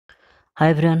Hi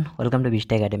everyone, welcome to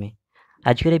বিস্টি academy.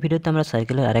 আজকের এই ভিডিওতে আমরা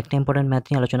সার্কেলের আরেকটা ইম্পর্টেন্ট ম্যাথ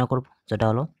নিয়ে আলোচনা করব, যেটা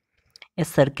হলো এ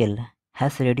সার্কেল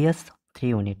হ্যাজ রেডিয়াস 3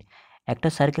 ইউনিট। একটা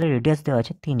সার্কেলের রেডিয়াস দেওয়া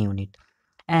আছে 3 unit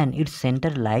and it's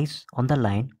centre lines on the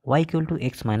line Y equal to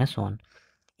x minus one.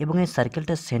 এবং এই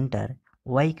সার্কেলটার centre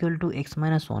Y equal to x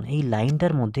minus one এই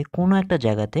লাইনটার মধ্যে কোনো একটা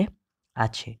জায়গাতে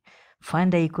আছে। Find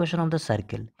the equation of the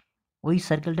circle. ওই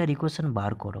সার্কেলটার ইকুয়েশন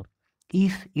বার করো।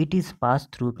 If it is pass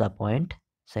through the point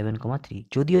 7,3,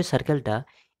 যদি ওই সার্কেলটা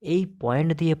এই পয়েন্ট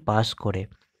দিয়ে পাস করে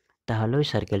তাহলে ওই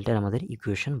সার্কেলটার আমাদের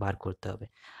ইকুয়েশন বার করতে হবে।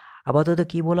 আপাতত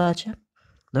কি বলা আছে,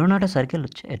 ধরুন একটা সার্কেল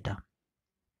হচ্ছে এটা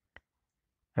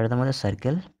আমাদের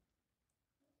সার্কেল,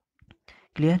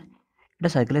 ক্লিয়ার? এটা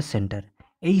সার্কেলের সেন্টার।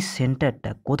 এই সেন্টারটা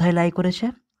কোথায় লাই করেছে?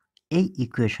 এই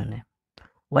ইকুয়েশনে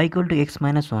Y equal to x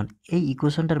minus one, এই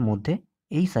ইকুয়েশনটার মধ্যে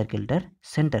এই সার্কেলটার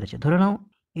সেন্টার আছে। ধরে নাও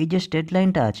এই যে স্ট্রেট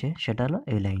লাইনটা আছে সেটা হলো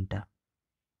এই লাইনটা,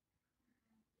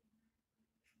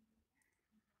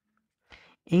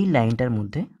 এই লাইনটার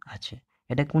মধ্যে আছে।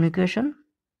 এটা কোন equation?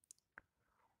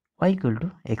 y equal to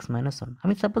x minus one.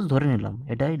 আমি সাপোজ ধরে নিলাম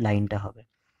এটা এই লাইনটা হবে,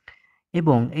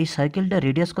 এবং এই সার্কেলটা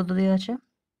রেডিয়াস কত দেওয়া আছে?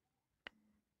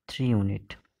 3 ইউনিট।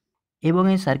 এবং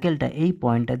এই সার্কেলটা এই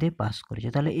পয়েন্টটা দিয়ে পাস করেছে,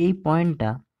 তাহলে এই পয়েন্টটা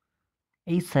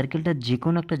এই সার্কেলটা যে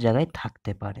কোনো একটা জায়গায়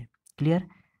থাকতে পারে। ক্লিয়ার?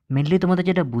 মেনলি তোমাদের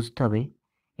যেটা বুঝতে হবে,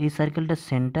 এই সার্কেলটার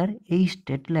সেন্টার এই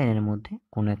স্ট্রেট লাইনের মধ্যে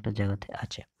কোনো একটা জায়গাতে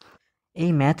আছে।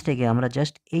 এই ম্যাথটাকে আমরা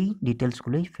জাস্ট এই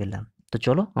ডিটেলসগুলোই পেলাম। তো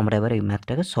চলো আমরা এবার এই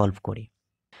ম্যাথটাকে সলভ করি।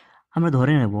 আমরা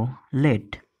ধরে নেব late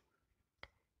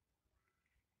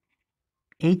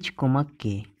h, k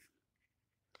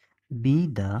be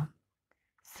the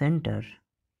center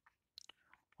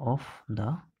of the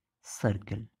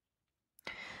circle।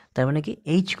 তার মানে কি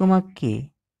h, k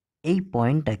এই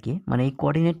পয়েন্টটাকে মানে এই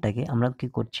কোঅর্ডিনেটটাকে আমরা কি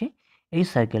করছি, এই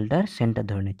সার্কেলটার সেন্টার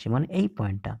ধরে নিচ্ছি, মানে এই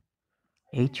পয়েন্টটা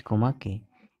h, k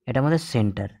এটা আমাদের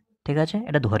সেন্টার। ঠিক আছে,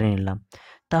 এটা ধরে নিলাম।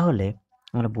 তাহলে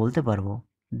আমরা বলতে পারবো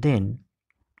দেন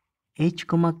h,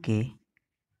 k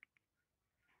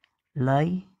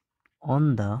lie on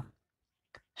the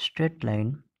straight line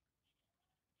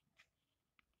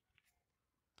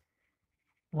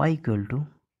y equal to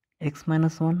x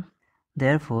minus 1।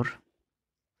 therefore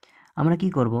আমরা কি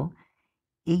করব,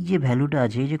 এই যে ভ্যালুটা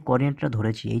আছে, এই যে কোঅর্ডিনেটটা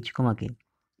ধরেছি h, k,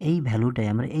 এই ভ্যালুটাই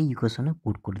আমরা এই ইকুয়েশনে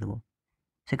পুট করে দেবো।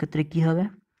 সেক্ষেত্রে কি হবে,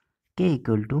 k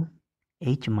equal to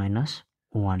h minus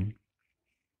 1।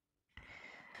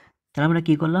 তাহলে আমরা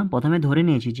কি করলাম, প্রথমে ধরে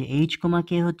নিয়েছি যে h,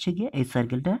 k হচ্ছে গিয়ে এই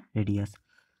সার্কেলটা রেডিয়াস।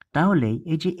 তাহলে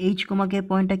এই যে h, k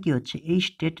পয়েন্টটা কি হচ্ছে, এই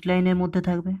স্ট্রেট লাইনের মধ্যে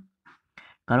থাকবে,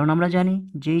 কারণ আমরা জানি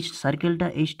যে এই সার্কেলটা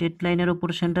এই স্ট্রেট লাইনের ওপর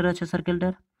সেন্টার আছে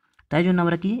সার্কেলটার। তাই জন্য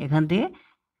আমরা কি এখান থেকে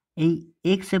এই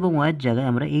এক্স এবং ওয়াইয়ের জায়গায়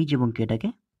আমরা এইচ এবং কেটাকে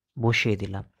বসিয়ে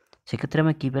দিলাম। সেক্ষেত্রে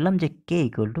আমরা কী পেলাম যে K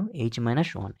equal to H minus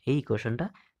one, এই ইকুয়েশনটা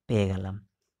পেয়ে গেলাম।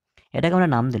 এটাকে আমরা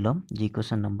নাম দিলাম যে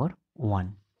ইকুয়েশন নম্বর 1।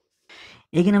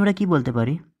 এখানে আমরা কি বলতে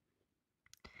পারি,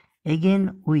 again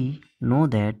we know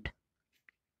that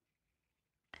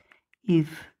if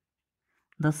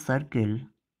the circle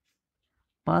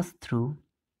pass through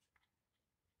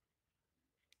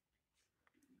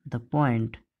the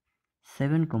point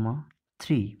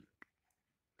 7,3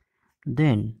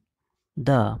 then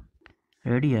the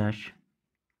radius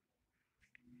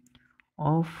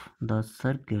of the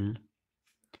circle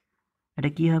এটা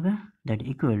কি হবে, that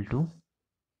equal to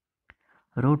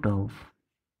root of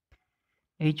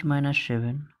h minus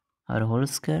 7 R whole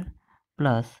square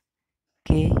plus k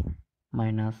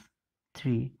minus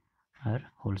 3 R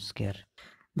whole square.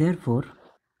 therefore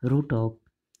root of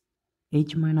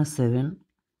h minus 7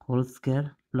 whole square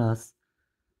plus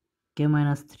k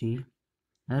minus 3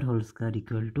 R whole square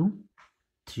equal to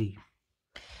 3।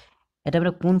 এটা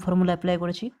আমরা কোন formula apply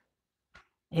করেছি,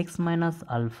 x minus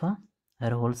alpha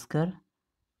R whole square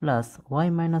plus y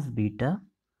minus beta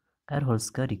R whole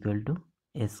square equal to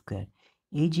A square.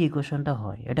 এই যে ইকুয়েশনটা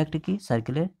হয় এটা একটা কি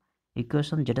সার্কেলের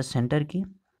ইকুয়েশন, যেটা সেন্টার কি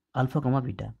আলফা কমা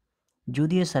বিটা।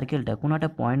 যদি এই সার্কেলটা কোনো একটা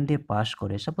পয়েন্ট দিয়ে পাস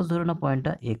করে, সাপোজ ধরো না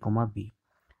পয়েন্টটা এ কমা বি,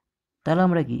 তাহলে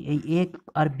আমরা কি এই এ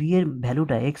আর বি এর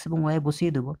ভ্যালুটা এক্স এবং ওয়াই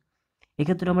বসিয়ে দেবো।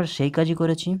 এক্ষেত্রে আমরা সেই কাজই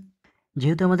করেছি।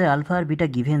 যেহেতু আমাদের আলফা আর বিটা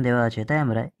গিভেন দেওয়া আছে, তাই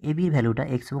আমরা এ বির ভ্যালুটা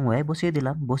এক্স এবং ওয়াই বসিয়ে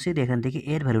দিলাম। বসিয়ে দিয়ে এখান থেকে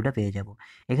এর ভ্যালুটা পেয়ে যাব।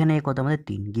 এখানে এ কত আমাদের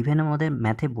 3 গিভেন, আমাদের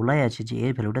ম্যাথে বলাই আছে যে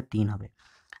এর ভ্যালুটা 3 হবে।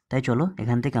 তাই চলো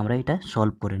এখান থেকে আমরা এটা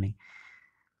সলভ করে নিই।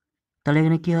 তাহলে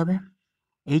এখানে কি হবে,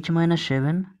 h minus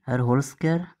 7 R whole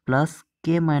square plus k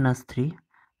minus 3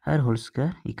 R whole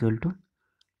square equal to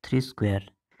 3 square.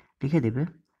 লিখে দেবে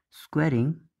স্কোয়ারিং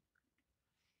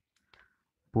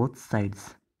বোথ সাইডস।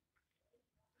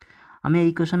 আমি এই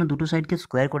ইকুয়েশনে দুটো সাইডকে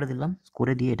স্কোয়ার করে দিলাম,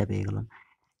 করে দিয়ে এটা পেয়ে গেলাম।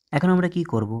 এখন আমরা কি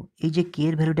করব, এই যে k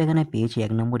এর ভ্যালুটা এখানে পেয়েছি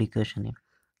 1 নম্বর ইকুয়েশনে,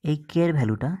 এই কে এর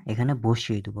ভ্যালুটা এখানে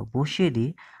বসিয়ে দেবো, বসিয়ে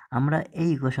দিয়ে আমরা এই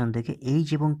ইকুয়েশন থেকে এইচ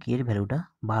এবং কে এর ভ্যালুটা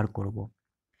বার করব।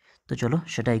 তো চলো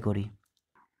সেটাই করি।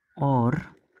 Or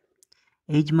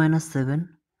H minus seven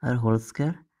R whole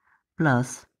square plus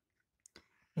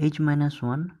H minus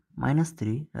one minus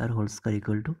three R whole square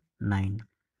equal to 9,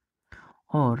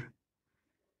 or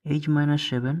h minus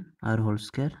 7 r whole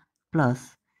square plus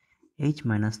h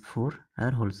minus 4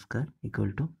 r whole square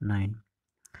equal to 9,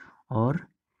 or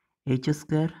h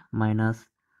square minus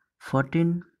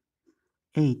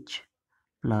 14h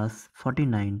plus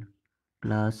 49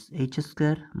 plus h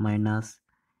square minus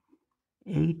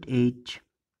 8h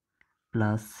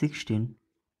plus 16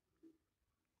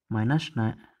 minus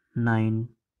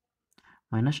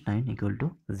 9 equal to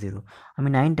 0। আমি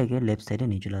 9টাকে left সাইডে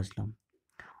নিয়ে চলে আসলাম।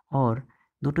 और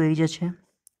দুটো H আছে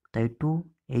তাই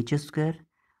 2h square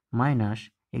minus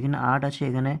এখানে 8 আছে,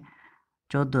 এখানে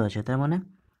 14 আছে, তার মানে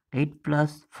 8 plus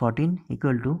 14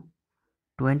 equal to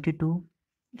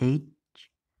 22h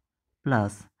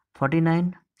plus 49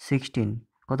 16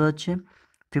 কত হচ্ছে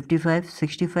 55,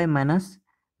 65 মাইনাস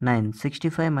 9,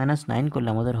 65 মাইনাস 9 করলে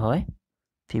আমাদের হয়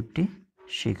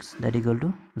 56, দ্যাট ইকুয়াল টু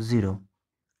 0।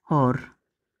 और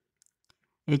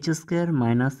h square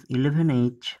minus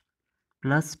 11h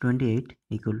plus 28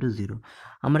 equal to 0।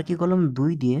 আমরা কি করলাম, 2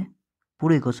 দিয়ে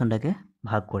পুরো ইকুয়েশনটাকে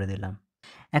ভাগ করে দিলাম।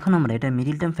 এখন আমরা এটা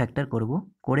মিডিল টার্ম ফ্যাক্টর করব,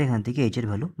 করে এখান থেকে h এর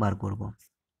ভ্যালু বার করব।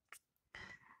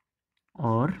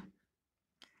 और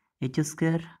h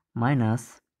square minus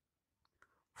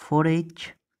 4h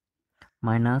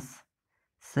minus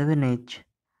 7h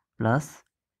plus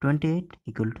 28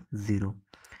 equal to 0।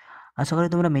 আশা করি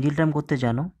তোমরা মিডিল টার্ম করতে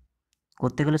জানো।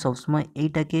 করতে গেলে সবসময়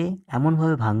এইটাকে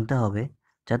এমনভাবে ভাঙতে হবে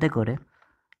যাতে করে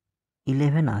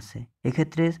 11 আসে।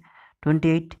 এক্ষেত্রে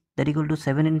 28 দ্যাট ইকুয়াল টু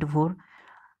 7 ইন্টু 4,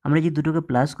 আমরা যদি দুটোকে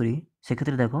প্লাস করি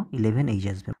সেক্ষেত্রে দেখো 11h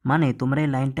আসবে। মানে তোমরা এই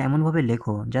লাইনটা এমনভাবে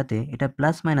লেখো যাতে এটা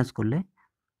প্লাস মাইনাস করলে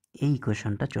এই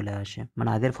ইকুয়েশনটা চলে আসে, মানে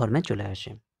আগের ফর্মে চলে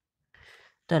আসে।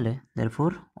 তাহলে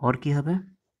দেয়ারফর অর কি হবে,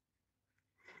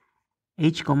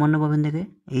 h কমন নেবো ওখান থেকে,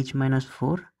 h মাইনাস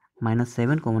 4 মাইনাস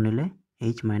 7 কমন নিলে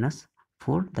h minus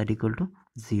 4 that equal to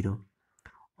 0,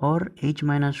 or h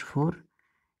minus 4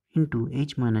 into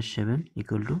h minus 7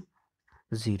 equal to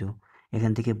 0।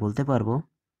 এখান থেকে বলতে পারবো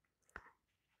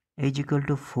h ইকুয়াল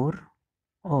টু 4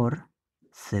 অর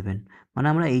 7, মানে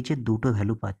আমরা h এর দুটো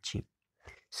ভ্যালু পাচ্ছি,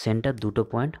 সেন্টার দুটো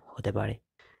পয়েন্ট হতে পারে।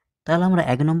 তাহলে আমরা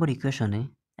 1 নম্বর ইকুয়েশনে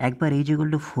একবার h ইকুয়াল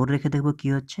টু 4 রেখে দেখবো কী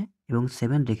হচ্ছে, এবং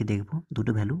 7 রেখে দেখবো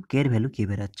দুটো ভ্যালু কে এর ভ্যালু কী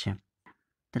বেরাচ্ছে।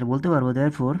 তাহলে বলতে পারবো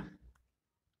দেয়ারফর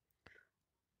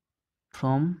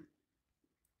ফ্রম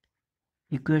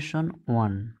ইকুয়েশন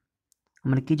 1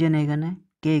 আমরা কী জানি এখানে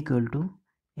K equal to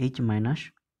h minus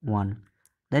 1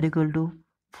 that equal to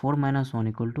 4 minus 1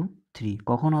 equal to 3।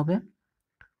 কখন হবে,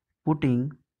 পুটিং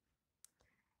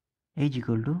h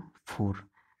ইকুয়াল টু 4,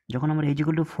 যখন আমরা h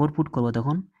ইকুয়াল টু 4 পুট করবো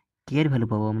তখন কে এর ভ্যালু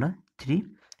পাবো আমরা 3।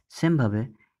 সেমভাবে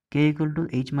K equal to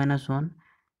h minus 1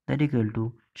 that equal to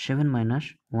 7 minus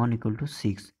 1 equal to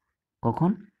 6,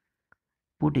 কখন,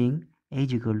 পুটিং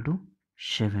h ইকুয়াল টু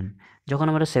 7, যখন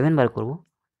আমরা 7 বার করবো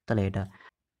তাহলে এটা।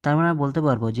 তার মানে বলতে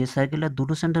পারবো যে সার্কেলটার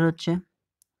দুটো সেন্টার হচ্ছে,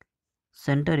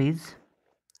 সেন্টার ইজ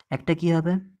একটা কি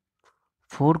হবে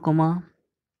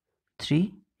 4,3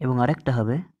 এবং আরেকটা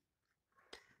হবে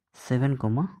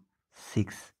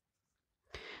 7,6।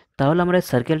 তাহলে আমরা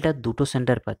সার্কেলটার দুটো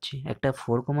সেন্টার পাচ্ছি, একটা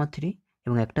 4,3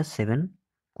 এবং একটা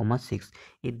 7,6।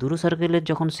 এই দুটো সার্কেলের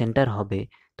যখন সেন্টার হবে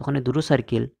তখন এই দুটো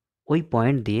সার্কেল ওই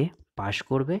পয়েন্ট দিয়ে পাস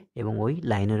করবে এবং ওই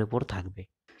লাইনের উপর থাকবে।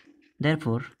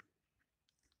 Therefore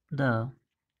the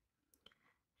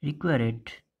required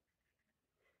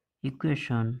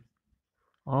equation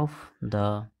of the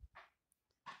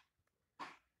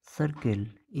circle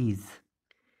is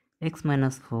x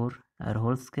minus 4 r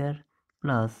whole square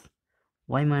plus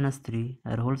y minus 3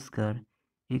 r whole square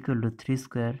equal to 3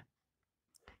 square।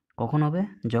 কখন হবে,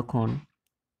 যখন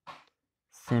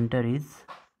সেন্টার ইজ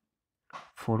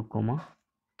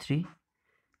 4,3।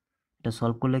 এটা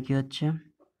সলভ করলে কি হচ্ছে,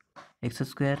 x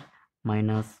square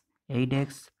minus 8x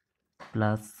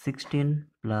plus 16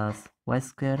 plus Y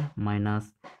square minus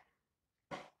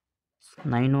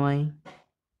 9y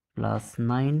plus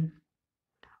 9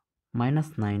 minus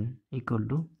 9 equal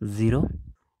to 0,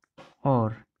 or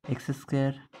x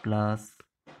square plus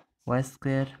Y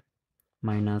square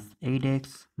minus 8x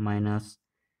minus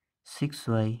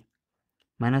 6y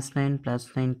minus 9 plus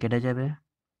 9 কেটে যাবে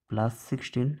plus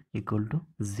 16 equal to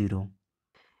 0।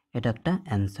 এটা একটা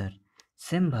answer.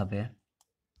 সেমভাবে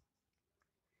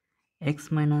x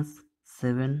minus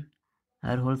 7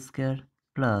 R whole square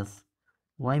plus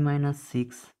y minus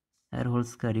 6 R whole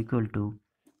square equal to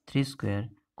 3 square,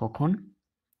 কখন,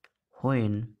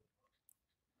 when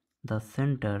the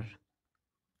centre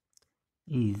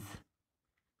is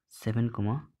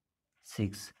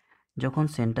 7,6। যখন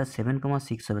centre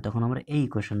 7,6 হবে তখন আমরা এই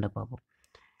ইকুয়েশনটা পাবো।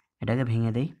 এটাকে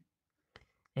ভেঙে দেই,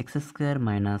 x square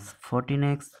minus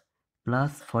 14x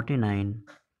plus 49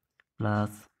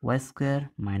 plus Y square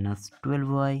minus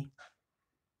 12y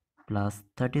plus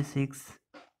 36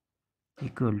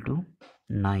 equal to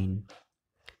 9.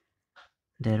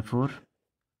 Therefore,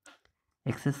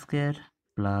 x square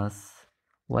plus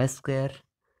y square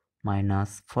minus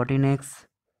 14x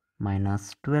minus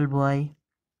 12y,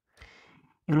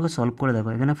 এগুলোকে সলভ করে দেখো।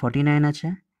 এখানে 49 আছে,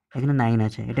 এখানে 9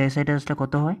 আছে, এটা এই সাইডে আসলে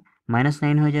কত হয়?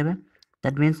 -9 হয়ে যাবে।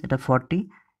 দ্যাট মিন্স এটা 40,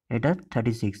 এটা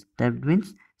 36, দ্যাট মিন্স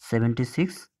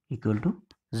 76 equal to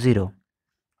 0।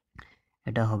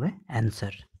 এটা হবে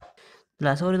অ্যান্সার। তাহলে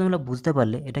আশা করি তোমরা বুঝতে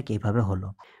পারলে এটা কীভাবে হলো।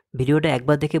 ভিডিওটা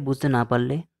একবার দেখে বুঝতে না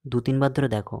পারলে 2-3 বার ধরে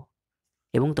দেখো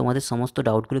এবং তোমাদের সমস্ত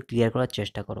ডাউটগুলো ক্লিয়ার করার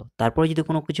চেষ্টা করো। তারপরে যদি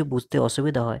কোনো কিছু বুঝতে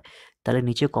অসুবিধা হয় তাহলে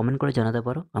নিচে কমেন্ট করে জানাতে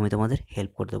পারো, আমি তোমাদের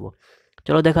হেল্প করে দেবো।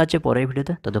 চলো দেখা হচ্ছে পরের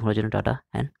ভিডিওতে, ততক্ষণের জন্য টাটা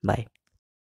অ্যান্ড বাই।